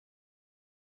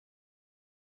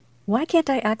Why can't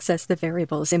I access the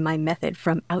variables in my method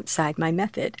from outside my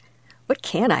method? What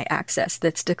can I access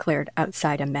that's declared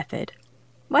outside a method?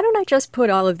 Why don't I just put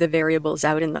all of the variables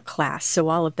out in the class so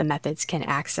all of the methods can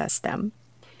access them?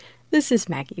 This is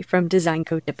Maggie from Design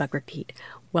Code Debug Repeat.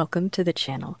 Welcome to the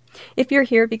channel. If you're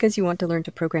here because you want to learn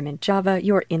to program in Java,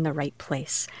 you're in the right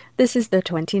place. This is the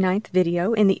 29th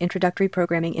video in the Introductory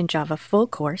Programming in Java full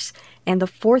course and the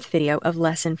 4th video of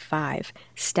Lesson 5,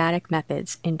 Static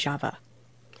Methods in Java.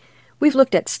 We've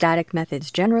looked at static methods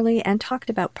generally and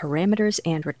talked about parameters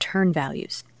and return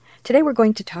values. Today we're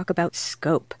going to talk about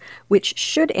scope, which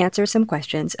should answer some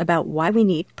questions about why we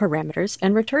need parameters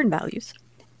and return values.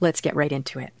 Let's get right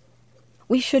into it.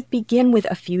 We should begin with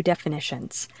a few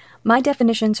definitions. My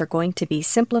definitions are going to be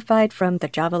simplified from the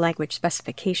Java language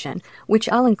specification, which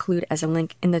I'll include as a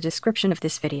link in the description of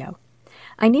this video.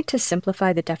 I need to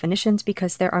simplify the definitions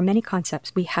because there are many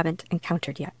concepts we haven't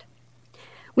encountered yet.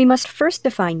 We must first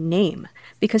define name,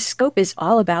 because scope is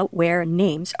all about where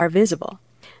names are visible.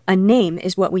 A name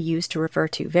is what we use to refer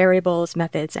to variables,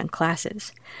 methods, and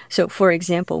classes. So, for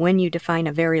example, when you define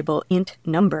a variable int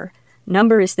number,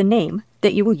 number is the name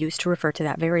that you will use to refer to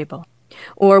that variable.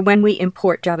 Or when we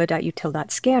import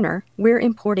java.util.scanner, we're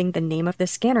importing the name of the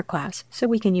scanner class so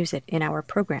we can use it in our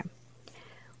program.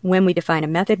 When we define a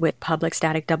method with public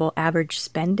static double average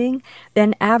spending,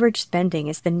 then average spending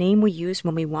is the name we use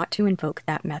when we want to invoke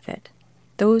that method.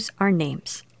 Those are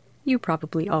names. You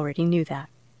probably already knew that.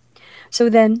 So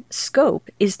then,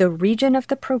 scope is the region of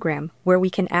the program where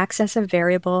we can access a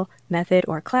variable, method,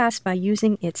 or class by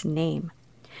using its name.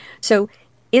 So,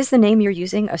 is the name you're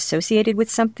using associated with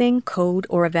something, code,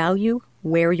 or a value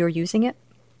where you're using it?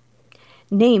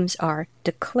 Names are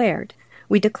declared.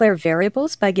 We declare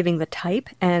variables by giving the type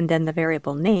and then the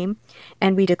variable name,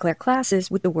 and we declare classes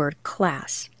with the word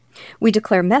class. We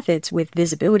declare methods with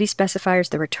visibility specifiers,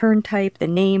 the return type, the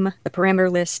name, the parameter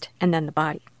list, and then the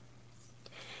body.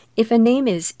 If a name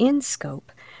is in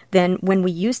scope, then when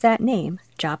we use that name,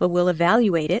 Java will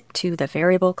evaluate it to the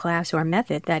variable, class, or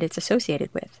method that it's associated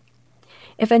with.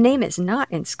 If a name is not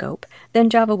in scope, then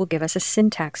Java will give us a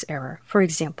syntax error. For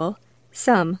example,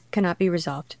 sum cannot be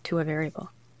resolved to a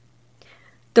variable.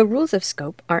 The rules of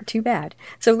scope aren't too bad,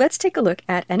 so let's take a look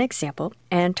at an example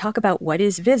and talk about what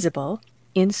is visible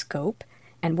in scope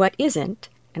and what isn't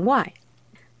and why.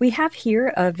 We have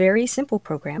here a very simple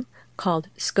program called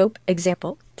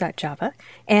scopeexample.java,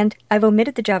 and I've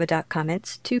omitted the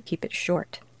java.comments to keep it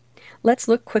short. Let's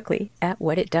look quickly at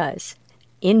what it does.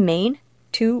 In main,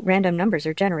 2 random numbers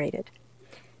are generated.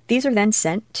 These are then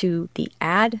sent to the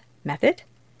add method,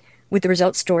 with the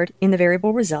result stored in the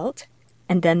variable result,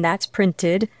 and then that's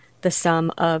printed. The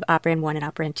sum of operand 1 and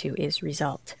operand 2 is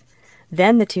result.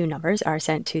 Then the 2 numbers are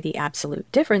sent to the absolute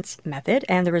difference method,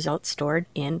 and the result stored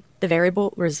in the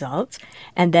variable result,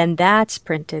 and then that's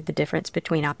printed. The difference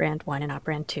between operand 1 and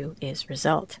operand 2 is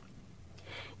result.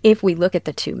 If we look at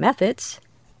the 2 methods,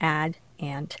 add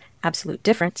and absolute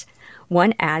difference,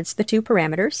 one adds the 2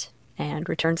 parameters and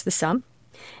returns the sum,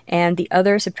 and the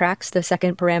other subtracts the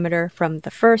second parameter from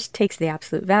the first, takes the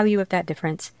absolute value of that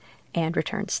difference, and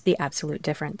returns the absolute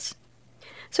difference.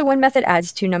 So one method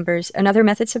adds 2 numbers, another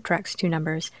method subtracts 2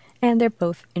 numbers, and they're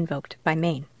both invoked by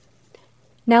main.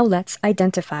 Now let's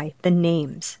identify the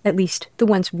names, at least the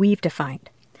ones we've defined.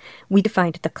 We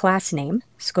defined the class name,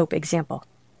 scope example,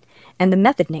 and the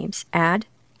method names, add,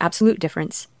 absolute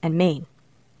difference, and main.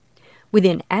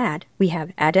 Within add, we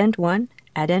have addend1,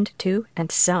 addend2, and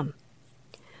sum.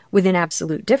 Within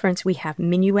absolute difference, we have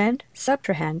minuend,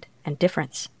 subtrahend, and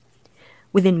difference.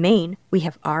 Within main, we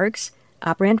have args,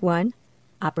 operand 1,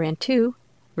 operand 2,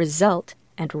 result,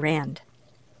 and rand.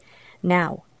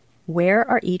 Now, where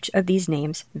are each of these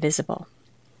names visible?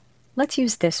 Let's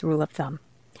use this rule of thumb.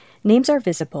 Names are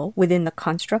visible within the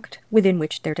construct within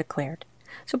which they're declared.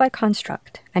 So by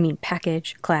construct, I mean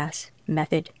package, class,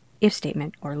 method, if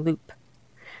statement, or loop.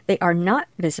 They are not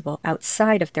visible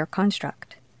outside of their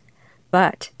construct.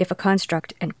 But if a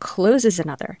construct encloses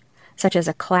another, such as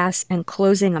a class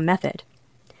enclosing a method,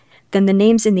 then the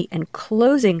names in the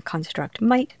enclosing construct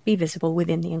might be visible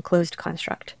within the enclosed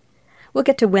construct. We'll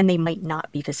get to when they might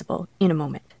not be visible in a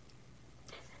moment.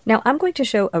 Now I'm going to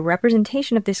show a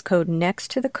representation of this code next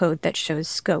to the code that shows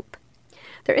scope.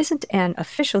 There isn't an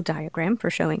official diagram for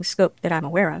showing scope that I'm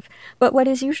aware of, but what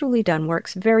is usually done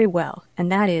works very well, and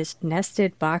that is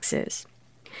nested boxes.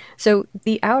 So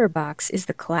the outer box is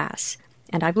the class,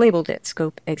 and I've labeled it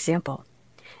scope example.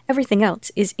 Everything else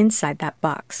is inside that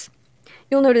box.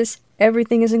 You'll notice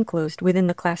everything is enclosed within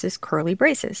the class's curly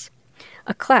braces.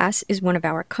 A class is one of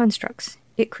our constructs.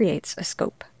 It creates a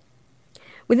scope.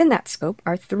 Within that scope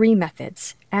are 3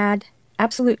 methods, add,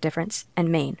 absolute difference, and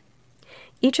main.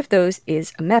 Each of those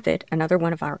is a method, another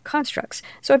one of our constructs,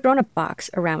 so I've drawn a box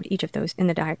around each of those in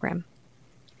the diagram.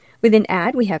 Within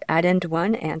add, we have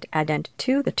addend1 and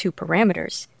addend2, the two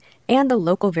parameters, and the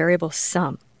local variable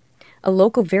sum. A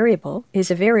local variable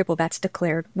is a variable that's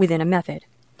declared within a method.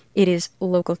 It is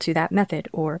local to that method,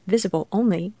 or visible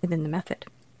only within the method.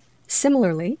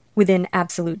 Similarly, within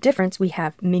absolute difference, we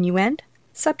have minuend,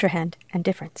 subtrahend, and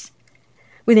difference.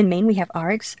 Within main, we have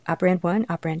args, operand1,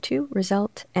 operand2,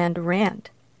 result, and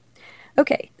rand.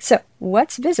 Okay, so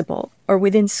what's visible, or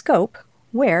within scope,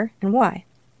 where, and why?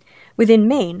 Within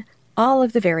main, all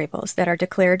of the variables that are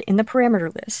declared in the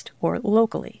parameter list, or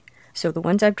locally, so the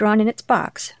ones I've drawn in its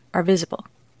box, are visible.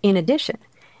 In addition,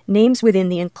 names within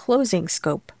the enclosing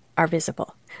scope are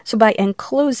visible. So by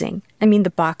enclosing, I mean the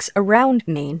box around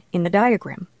main in the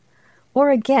diagram.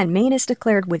 Or again, main is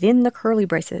declared within the curly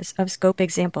braces of scope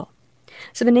example.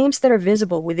 So the names that are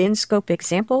visible within scope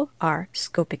example are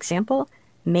scope example,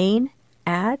 main,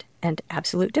 add, and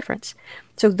absolute difference.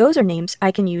 So those are names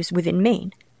I can use within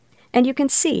main. And you can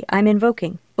see I'm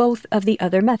invoking both of the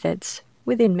other methods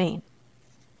within main.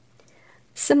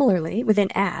 Similarly, within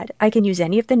add, I can use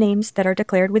any of the names that are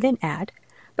declared within add,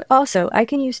 but also I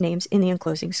can use names in the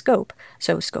enclosing scope,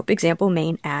 so scope example,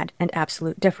 main, add, and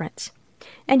absolute difference.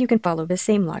 And you can follow the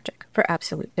same logic for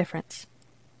absolute difference.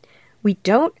 We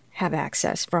don't have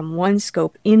access from one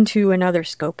scope into another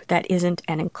scope that isn't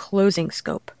an enclosing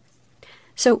scope.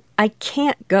 So I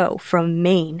can't go from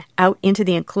main out into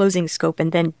the enclosing scope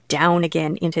and then down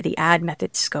again into the add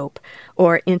method scope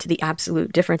or into the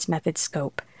absolute difference method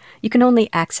scope. You can only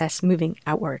access moving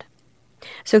outward.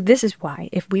 So this is why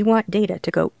if we want data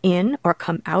to go in or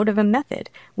come out of a method,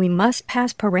 we must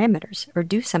pass parameters or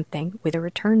do something with a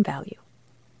return value.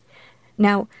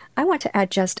 Now, I want to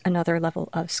add just another level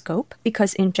of scope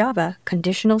because in Java,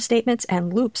 conditional statements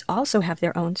and loops also have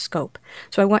their own scope.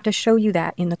 So I want to show you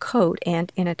that in the code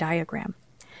and in a diagram.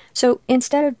 So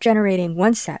instead of generating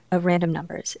one set of random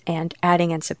numbers and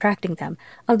adding and subtracting them,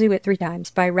 I'll do it 3 times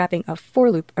by wrapping a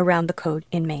for loop around the code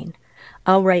in main.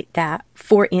 I'll write that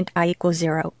for int I equals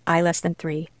 0, I less than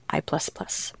 3, I plus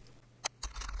plus.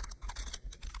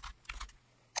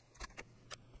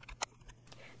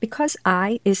 Because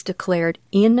I is declared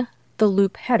in the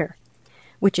loop header,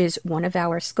 which is one of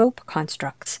our scope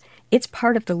constructs, it's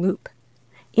part of the loop.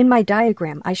 In my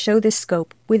diagram, I show this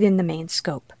scope within the main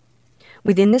scope.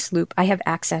 Within this loop, I have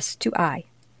access to I.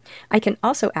 I can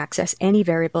also access any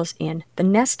variables in the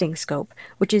nesting scope,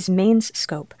 which is main's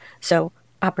scope, so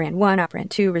operand 1,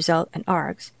 operand 2, result, and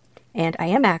args. And I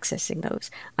am accessing those.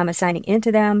 I'm assigning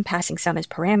into them, passing some as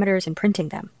parameters, and printing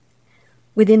them.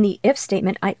 Within the if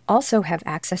statement, I also have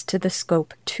access to the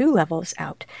scope 2 levels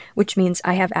out, which means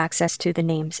I have access to the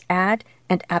names add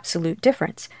and absolute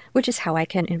difference, which is how I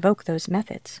can invoke those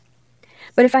methods.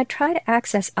 But if I try to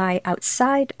access I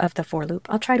outside of the for loop,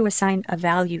 I'll try to assign a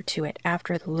value to it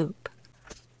after the loop.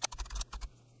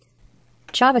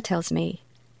 Java tells me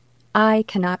I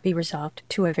cannot be resolved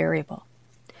to a variable.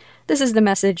 This is the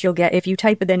message you'll get if you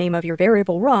type the name of your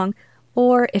variable wrong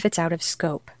or if it's out of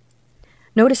scope.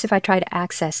 Notice if I try to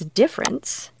access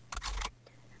difference,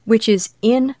 which is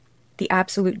in the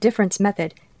absolute difference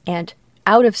method and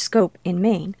out of scope in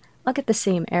main, I'll get the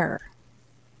same error.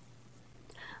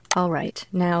 All right,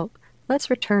 now let's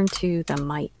return to the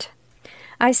might.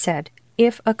 I said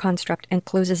if a construct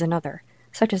encloses another,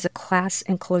 such as a class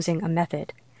enclosing a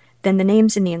method, then the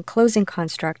names in the enclosing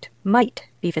construct might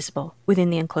be visible within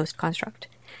the enclosed construct.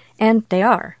 And they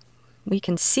are. We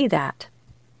can see that.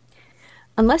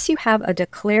 Unless you have a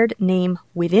declared name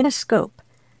within a scope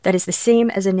that is the same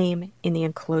as a name in the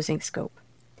enclosing scope,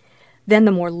 then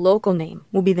the more local name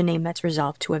will be the name that's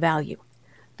resolved to a value.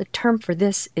 The term for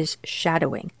this is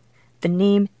shadowing. The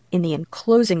name in the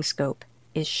enclosing scope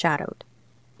is shadowed.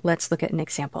 Let's look at an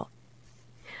example.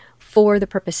 For the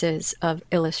purposes of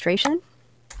illustration,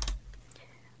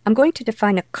 I'm going to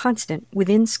define a constant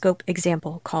within scope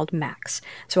example called max.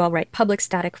 So I'll write public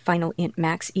static final int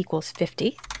max equals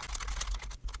 50.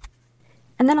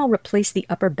 And then I'll replace the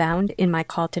upper bound in my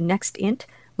call to next int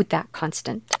with that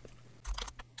constant.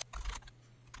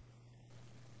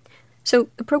 So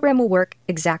the program will work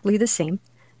exactly the same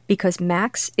because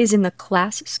max is in the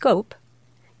class scope,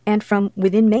 and from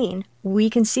within main, we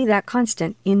can see that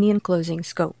constant in the enclosing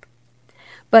scope.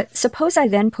 But suppose I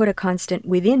then put a constant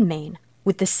within main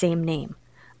with the same name.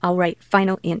 I'll write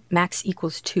final int max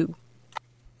equals 2.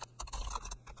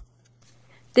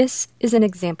 This is an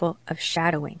example of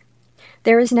shadowing.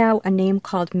 There is now a name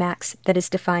called max that is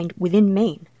defined within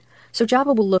main, so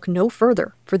Java will look no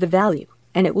further for the value,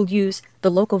 and it will use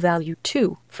the local value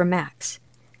 2 for max.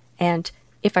 And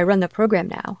if I run the program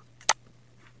now,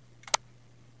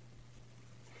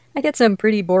 I get some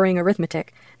pretty boring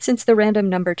arithmetic, since the random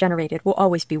number generated will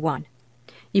always be 1.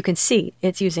 You can see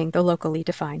it's using the locally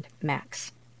defined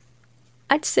max.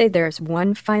 I'd say there's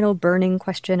one final burning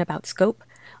question about scope,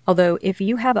 although if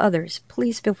you have others,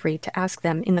 please feel free to ask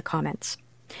them in the comments.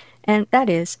 And that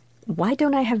is, why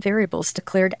don't I have variables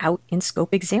declared out in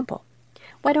scope example?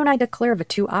 Why don't I declare the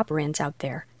 2 operands out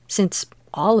there, since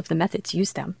all of the methods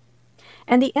use them?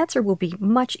 And the answer will be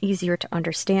much easier to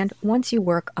understand once you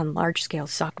work on large-scale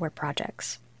software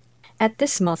projects. At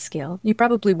this small scale, you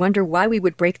probably wonder why we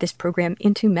would break this program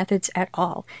into methods at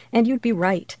all, and you'd be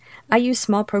right. I use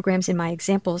small programs in my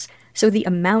examples, so the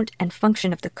amount and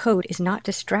function of the code is not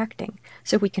distracting,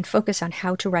 so we can focus on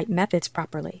how to write methods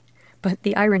properly. But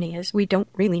the irony is we don't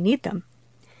really need them.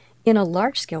 In a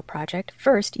large-scale project,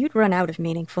 first, you'd run out of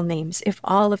meaningful names if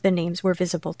all of the names were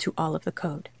visible to all of the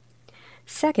code.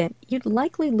 Second, you'd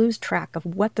likely lose track of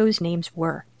what those names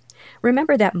were.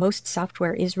 Remember that most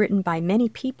software is written by many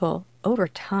people over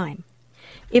time.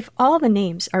 If all the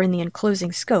names are in the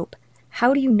enclosing scope,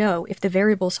 how do you know if the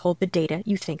variables hold the data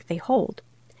you think they hold?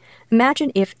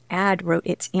 Imagine if add wrote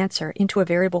its answer into a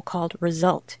variable called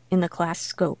result in the class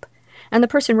scope, and the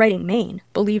person writing main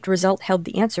believed result held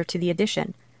the answer to the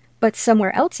addition, but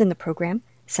somewhere else in the program,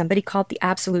 somebody called the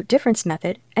absolute difference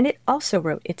method, and it also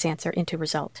wrote its answer into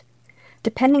result.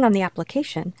 Depending on the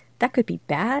application, that could be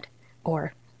bad,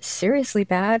 or seriously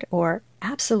bad, or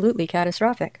absolutely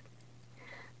catastrophic.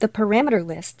 The parameter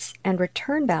lists and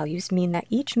return values mean that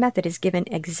each method is given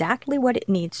exactly what it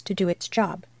needs to do its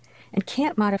job, and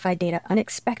can't modify data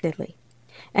unexpectedly.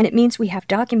 And it means we have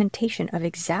documentation of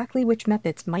exactly which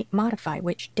methods might modify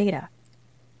which data.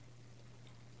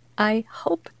 I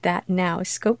hope that now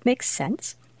scope makes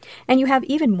sense, and you have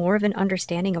even more of an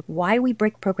understanding of why we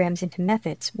break programs into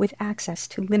methods with access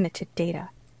to limited data.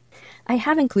 I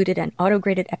have included an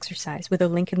auto-graded exercise with a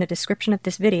link in the description of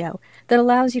this video that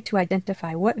allows you to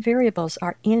identify what variables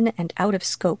are in and out of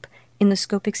scope in the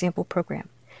scope example program,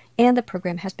 and the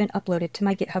program has been uploaded to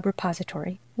my GitHub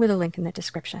repository with a link in the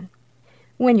description.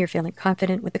 When you're feeling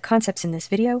confident with the concepts in this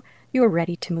video, you are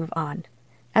ready to move on.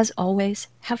 As always,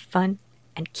 have fun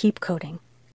and keep coding.